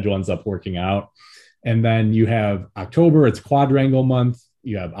the schedule ends up working out. And then you have October, it's quadrangle month.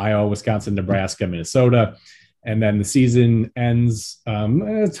 You have Iowa, Wisconsin, Nebraska, Minnesota. And then the season ends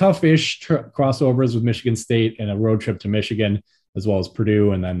tough-ish crossovers with Michigan State and a road trip to Michigan, as well as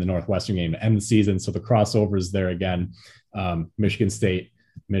Purdue, and then the Northwestern game to end the season. So the crossovers there again, Michigan State,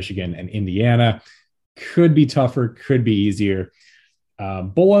 Michigan, and Indiana. Could be tougher, could be easier.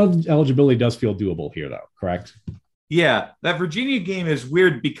 Bowl eligibility does feel doable here, though, correct? Yeah, that Virginia game is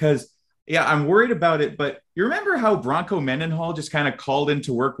weird because, yeah, I'm worried about it. But you remember how Bronco Mendenhall just kind of called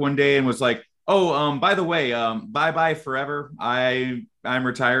into work one day and was like, "Oh, by the way, bye-bye forever. I'm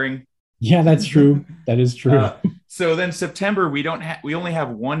retiring." Yeah, that's true. That is true. So then September, we only have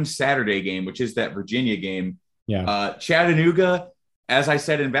one Saturday game, which is that Virginia game. Yeah. Chattanooga, as I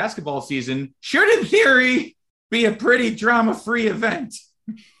said in basketball season, should in theory be a pretty drama-free event.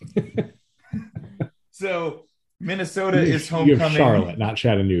 So Minnesota is homecoming. You have Charlotte, not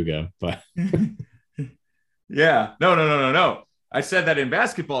Chattanooga, but yeah, no. I said that in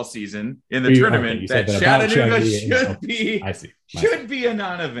basketball season in the tournament that Chattanooga should be a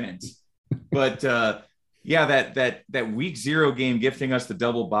non-event. But that week 0 game gifting us the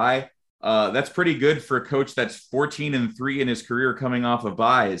double bye. That's pretty good for a coach that's 14-3 in his career coming off of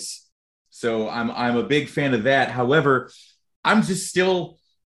byes. So I'm a big fan of that. However, I'm just still,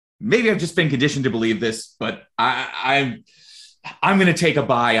 maybe I've just been conditioned to believe this, but I'm going to take a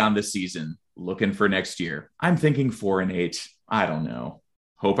bye on the season looking for next year. I'm thinking 4-8. I don't know.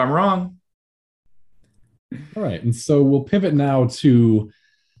 Hope I'm wrong. All right. And so we'll pivot now to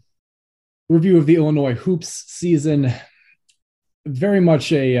review of the Illinois hoops season. Very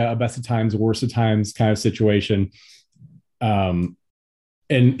much a best of times, worst of times kind of situation.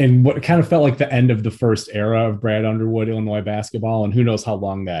 And what kind of felt like the end of the first era of Brad Underwood, Illinois basketball. And who knows how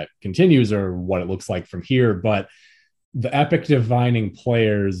long that continues or what it looks like from here. But the epic defining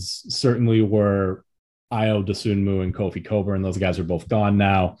players certainly were Ayo Dosunmu and Kofi Coburn. Those guys are both gone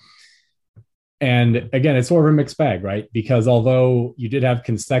now. And again, it's sort of a mixed bag, right? Because although you did have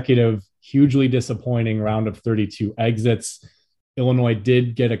consecutive, hugely disappointing round of 32 exits, Illinois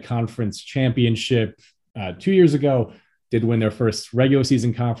did get a conference championship 2 years ago, did win their first regular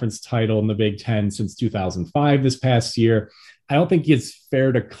season conference title in the Big Ten since 2005 this past year. I don't think it's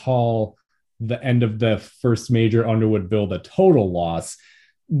fair to call the end of the first major Underwood build a total loss.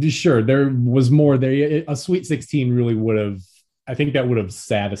 Sure, there was more there. A Sweet 16 really would have, I think that would have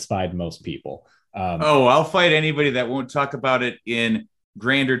satisfied most people. I'll fight anybody that won't talk about it in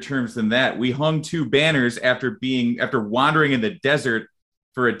grander terms than that. We hung two banners after wandering in the desert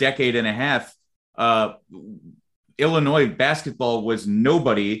for a decade and a half. Illinois basketball was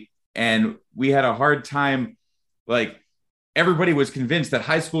nobody, and we had a hard time. Like, everybody was convinced that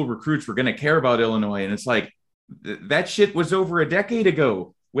high school recruits were going to care about Illinois, and it's like that shit was over a decade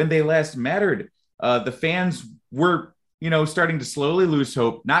ago when they last mattered. The fans were, starting to slowly lose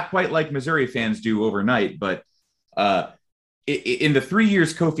hope, not quite like Missouri fans do overnight, but in the 3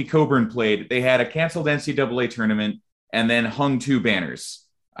 years Kofi Cockburn played, they had a canceled NCAA tournament and then hung two banners.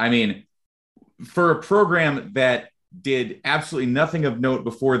 I mean, for a program that did absolutely nothing of note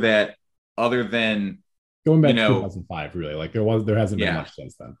before that, other than going back to 2005, really, like there hasn't been much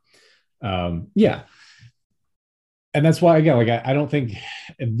since then. And that's why, again, like I don't think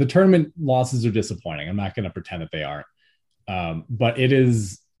the tournament losses are disappointing. I'm not going to pretend that they aren't. But it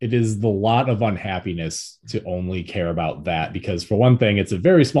is the lot of unhappiness to only care about that, because for one thing, it's a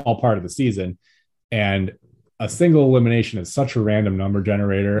very small part of the season, and a single elimination is such a random number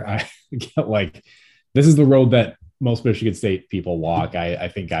generator. I get like, this is the road that most Michigan State people walk. I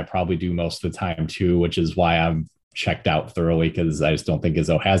think I probably do most of the time too, which is why I'm checked out thoroughly, because I just don't think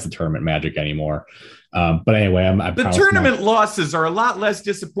Izzo has the tournament magic anymore. But anyway, the tournament losses are a lot less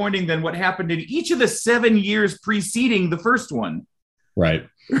disappointing than what happened in each of the 7 years preceding the first one. Right.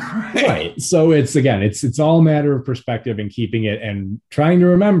 Right. So it's all a matter of perspective and keeping it and trying to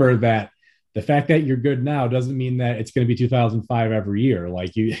remember that the fact that you're good now doesn't mean that it's going to be 2005 every year.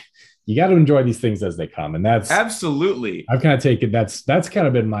 Like you got to enjoy these things as they come. And that's absolutely, I've kind of taken, that's kind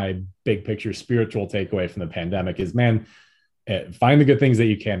of been my big picture spiritual takeaway from the pandemic is, man, find the good things that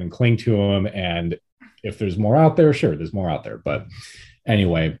you can and cling to them. And if there's more out there, sure, there's more out there. But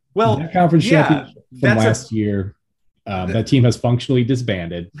anyway, that conference championship from last year, that team has functionally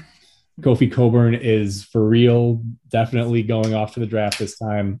disbanded. Kofi Cockburn is for real, definitely going off to the draft this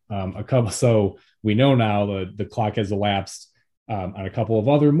time. So we know now the clock has elapsed on a couple of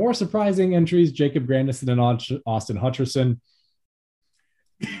other more surprising entries: Jacob Grandison and Austin Hutcherson.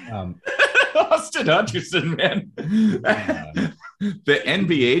 Austin Hutcherson, man, the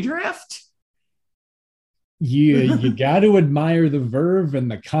NBA draft. You got to admire the verve and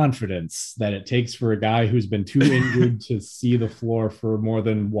the confidence that it takes for a guy who's been too injured to see the floor for more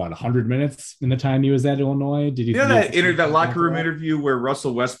than 100 minutes in the time he was at Illinois. Did you that locker room interview where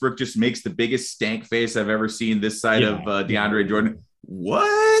Russell Westbrook just makes the biggest stank face I've ever seen this side of DeAndre Jordan?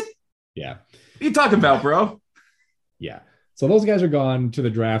 What? Yeah. What are you talking about, bro? Yeah. So those guys are gone to the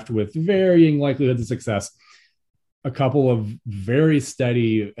draft with varying likelihoods of success. A couple of very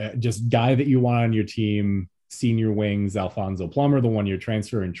steady, just guy that you want on your team, senior wings, Alfonso Plummer, the one-year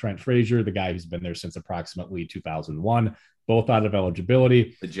transfer, and Trent Frazier, the guy who's been there since approximately 2001, both out of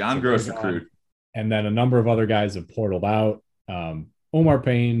eligibility. The John Gross recruit. And then a number of other guys have portaled out. Omar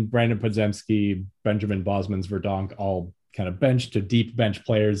Payne, Brandon Podziemski, Benjamin Bosmans-Verdonk, all kind of bench to deep bench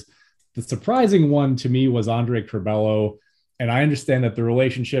players. The surprising one to me was Andre Curbelo. And I understand that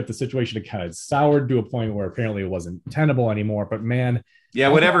the situation had kind of soured to a point where apparently it wasn't tenable anymore. But man,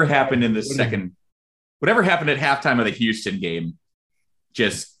 whatever happened at halftime of the Houston game,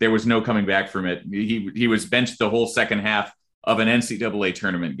 just there was no coming back from it. He was benched the whole second half of an NCAA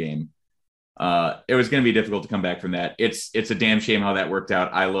tournament game. It was going to be difficult to come back from that. It's a damn shame how that worked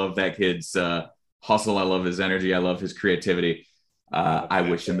out. I love that kid's hustle. I love his energy. I love his creativity. I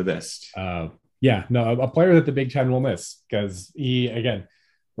wish him the best. A player that the Big Ten will miss, because he, again,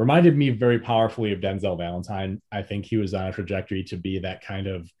 reminded me very powerfully of Denzel Valentine. I think he was on a trajectory to be that kind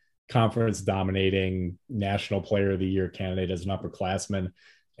of conference-dominating National Player of the Year candidate as an upperclassman.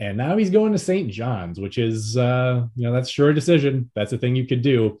 And now he's going to St. John's, which is, that's sure a decision. That's a thing you could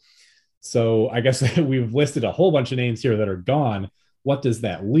do. So I guess we've listed a whole bunch of names here that are gone. What does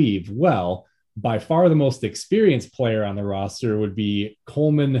that leave? Well, by far the most experienced player on the roster would be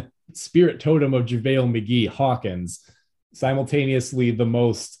Coleman Spirit Totem of JaVale McGee Hawkins, simultaneously the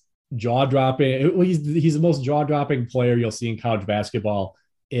most jaw-dropping. He's the most jaw-dropping player you'll see in college basketball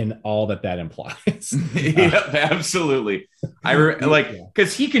in all that implies. Yep, absolutely.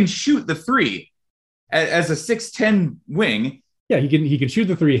 Because he can shoot the three as a 6'10" wing. Yeah, he can shoot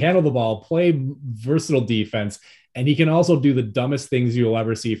the three, handle the ball, play versatile defense, and he can also do the dumbest things you'll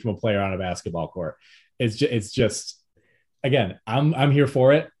ever see from a player on a basketball court. It's just again, I'm here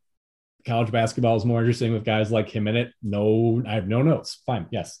for it. College basketball is more interesting with guys like him in it. No, I have no notes. Fine.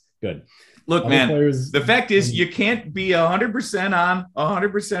 Yes. Good. Look, man, the fact is you can't be 100% on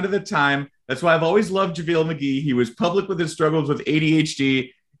 100% of the time. That's why I've always loved JaVale McGee. He was public with his struggles with ADHD.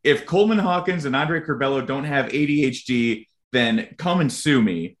 If Coleman Hawkins and Andre Curbelo don't have ADHD, then come and sue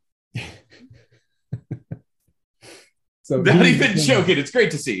me. So not even joking. It's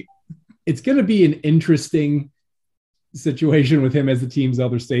great to see. It's going to be an interesting situation with him as the team's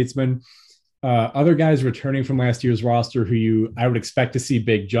elder statesman. Other guys returning from last year's roster who I would expect to see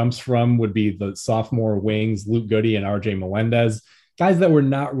big jumps from would be the sophomore wings, Luke Goody and RJ Melendez, guys that were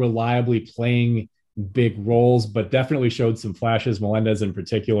not reliably playing big roles, but definitely showed some flashes, Melendez in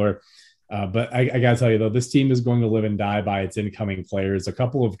particular. But I got to tell you, though, this team is going to live and die by its incoming players. A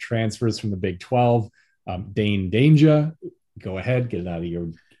couple of transfers from the Big 12. Dane Danger, go ahead, get out of your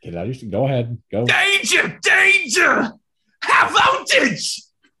go ahead, go. Danger, have voltage.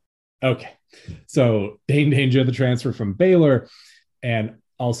 Okay, so Dane Danger, the transfer from Baylor, and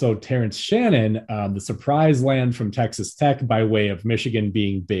also Terrence Shannon, the surprise land from Texas Tech by way of Michigan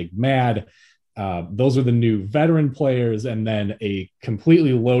being Big Mad. Those are the new veteran players, and then a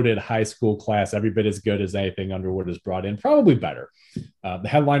completely loaded high school class, every bit as good as anything Underwood has brought in, probably better. The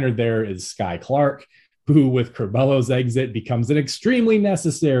headliner there is Sky Clark, who with Curbello's exit becomes an extremely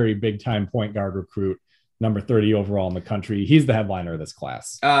necessary big-time point guard recruit, number 30 overall in the country. He's the headliner of this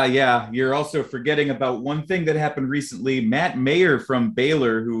class. Yeah, you're also forgetting about one thing that happened recently. Matt Mayer from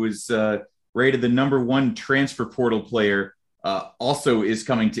Baylor, who was rated the number 1 transfer portal player, also is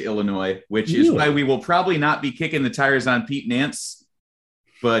coming to Illinois, which is why we will probably not be kicking the tires on Pete Nance.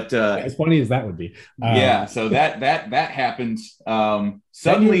 But as funny as that would be, so that happened.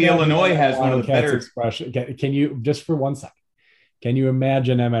 Suddenly, Illinois has one of the better expression. Can you just for 1 second? Can you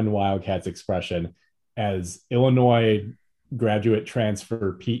imagine MN Wildcats expression as Illinois graduate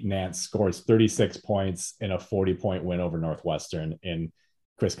transfer Pete Nance scores 36 points in a 40-point win over Northwestern in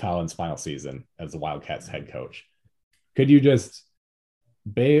Chris Collins' final season as the Wildcats head coach? Could you just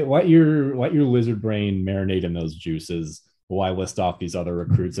let your lizard brain marinate in those juices while I list off these other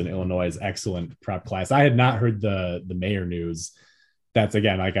recruits in Illinois' excellent prep class? I had not heard the Mayer news. That's,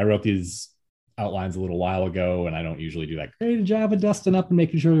 again, like I wrote these outlines a little while ago, and I don't usually do that great a job of dusting up and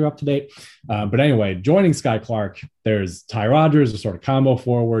making sure you're up to date. But anyway, joining Sky Clark, there's Ty Rogers, a sort of combo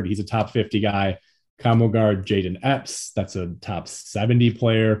forward. He's a top 50 guy. Combo guard, Jaden Epps. That's a top 70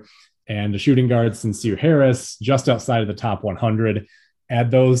 player. And a shooting guard, Sincere Harris, just outside of the top 100. Add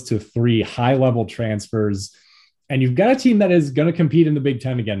those to 3 high-level transfers, and you've got a team that is going to compete in the Big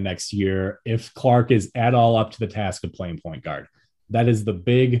Ten again next year if Clark is at all up to the task of playing point guard. That is the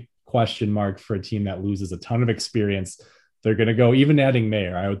big question mark for a team that loses a ton of experience. They're going to go, even adding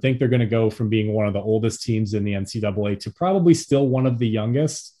Mayer, I would think they're going to go from being one of the oldest teams in the NCAA to probably still one of the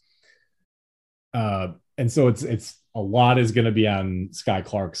youngest. And so it's a lot is going to be on Sky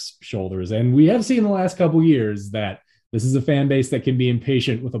Clark's shoulders. And we have seen in the last couple of years that this is a fan base that can be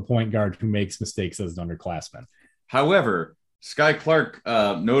impatient with a point guard who makes mistakes as an underclassman. However, Sky Clark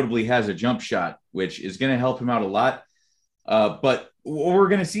notably has a jump shot, which is going to help him out a lot. But what we're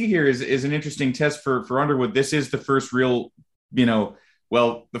going to see here is an interesting test for Underwood. This is the first real, the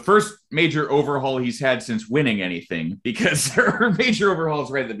first major overhaul he's had since winning anything, because there are major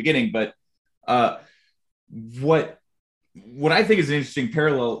overhauls right at the beginning. But what I think is an interesting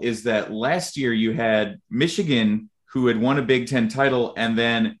parallel is that last year you had Michigan, who had won a Big Ten title and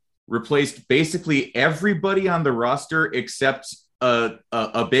then replaced basically everybody on the roster except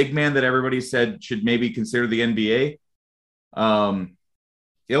a big man that everybody said should maybe consider the NBA.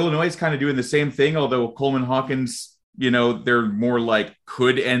 Illinois is kind of doing the same thing, although Coleman Hawkins, they're more like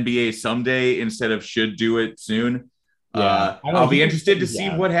could NBA someday instead of should do it soon. Yeah, I'll be interested to see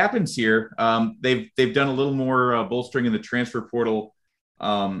what happens here. They've done a little more bolstering in the transfer portal,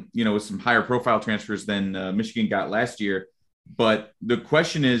 with some higher profile transfers than Michigan got last year. But the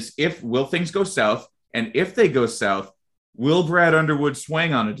question is, will things go south? And if they go south, will Brad Underwood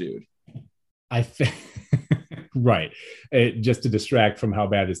swing on a dude? I think right. Just to distract from how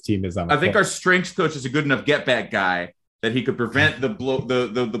bad his team is on. I think our strengths coach is a good enough get back guy that he could prevent the blow,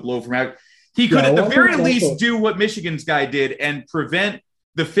 the blow from out. He could at the very least do what Michigan's guy did and prevent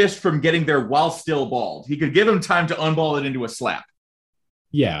the fist from getting there while still balled. He could give him time to unball it into a slap.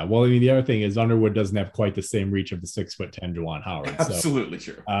 Yeah, well, I mean, the other thing is Underwood doesn't have quite the same reach of the 6'10" Juwan Howard. Absolutely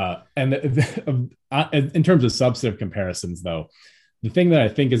true. And in terms of substantive comparisons, though, the thing that I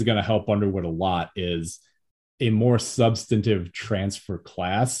think is going to help Underwood a lot is a more substantive transfer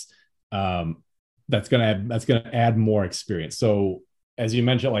class that's going to add more experience. So, as you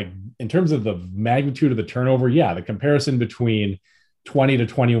mentioned, like in terms of the magnitude of the turnover, the comparison between 20 to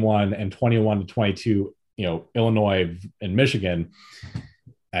 21 and 21 to 22, Illinois and Michigan.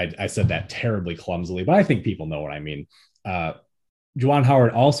 I said that terribly clumsily, but I think people know what I mean. Juwan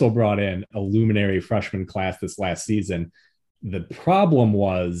Howard also brought in a luminary freshman class this last season. The problem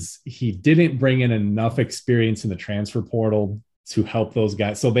was he didn't bring in enough experience in the transfer portal to help those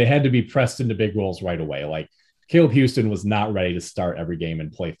guys. So they had to be pressed into big roles right away. Like Caleb Houston was not ready to start every game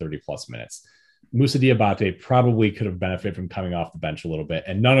and play 30-plus minutes. Moussa Diabate probably could have benefited from coming off the bench a little bit,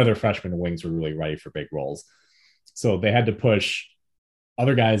 and none of their freshman wings were really ready for big roles. So they had to push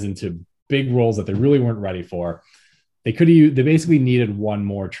other guys into big roles that they really weren't ready for. They basically needed one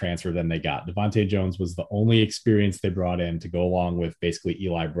more transfer than they got. Devontae Jones was the only experience they brought in to go along with basically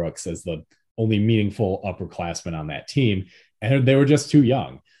Eli Brooks as the only meaningful upperclassman on that team. And they were just too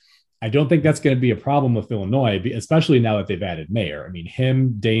young. I don't think that's going to be a problem with Illinois, especially now that they've added Mayer. I mean,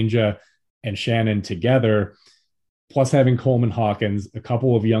 him, Danger, and Shannon together, plus having Coleman Hawkins, a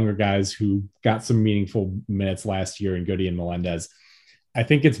couple of younger guys who got some meaningful minutes last year in Goody and Melendez. I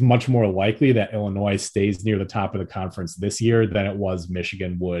think it's much more likely that Illinois stays near the top of the conference this year than it was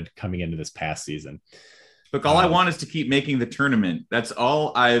Michigan would coming into this past season. Look, all I want is to keep making the tournament. That's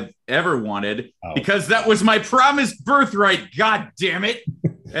all I've ever wanted because that was my promised birthright. God damn it.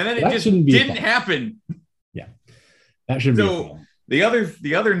 And then it just didn't happen. Yeah, that shouldn't be a problem.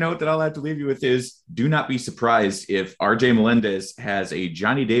 The other note that I'll have to leave you with is do not be surprised if RJ Melendez has a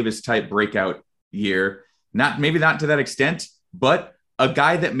Johnny Davis type breakout year. Maybe not to that extent, but a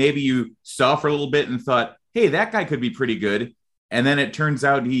guy that maybe you saw for a little bit and thought, hey, that guy could be pretty good. And then it turns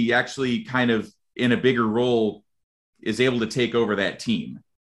out he actually kind of in a bigger role is able to take over that team.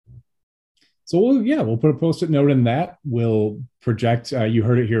 So we'll put a post-it note in that. We'll project, you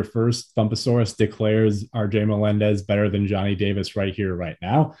heard it here first, Thumpasaurus declares RJ Melendez better than Johnny Davis right here, right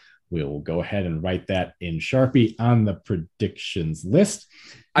now. We'll go ahead and write that in Sharpie on the predictions list.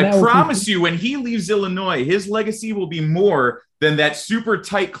 I promise you, when he leaves Illinois, his legacy will be more than that super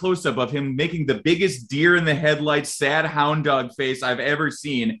tight close-up of him making the biggest deer in the headlights, sad hound dog face I've ever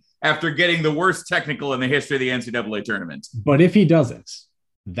seen after getting the worst technical in the history of the NCAA tournament. But if he doesn't,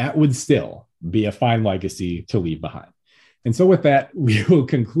 that would still be a fine legacy to leave behind. And so with that, we will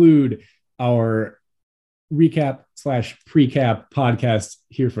conclude our recap/precap podcast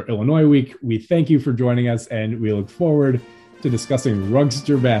here for Illinois Week. We thank you for joining us, and we look forward to discussing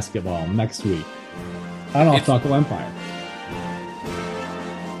Rugster basketball next week on Off Tackle Empire.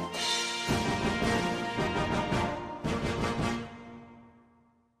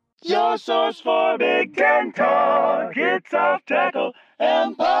 Your source for Big Ten talk, it's Off Tackle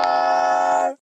Empire.